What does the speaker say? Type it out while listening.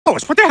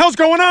Lois, what the hell's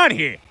going on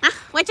here?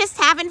 We're just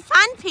having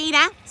fun,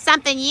 Peter.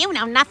 Something you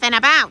know nothing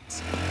about.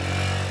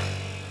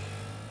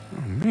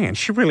 Oh, man,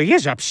 she really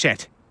is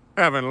upset.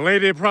 Having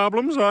lady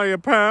problems, are you,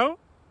 pal?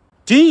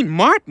 Dean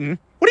Martin?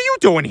 What are you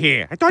doing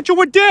here? I thought you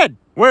were dead.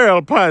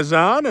 Well,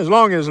 Paisan, as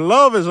long as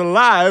love is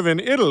alive in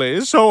Italy,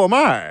 so am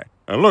I.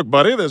 Now, look,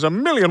 buddy, there's a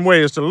million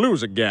ways to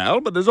lose a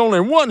gal, but there's only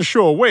one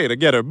sure way to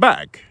get her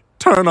back.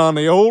 Turn on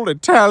the old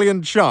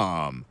Italian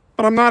charm.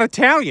 But I'm not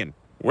Italian.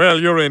 Well,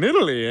 you're in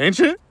Italy, ain't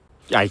you?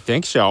 I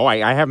think so.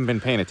 I haven't been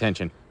paying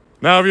attention.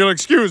 Now, if you'll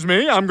excuse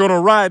me, I'm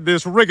gonna ride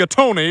this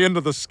rigatoni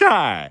into the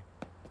sky.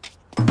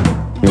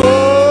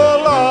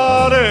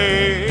 Oh,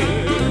 Lordy.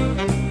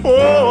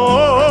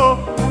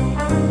 Oh,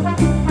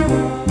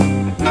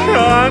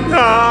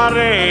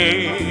 cantare.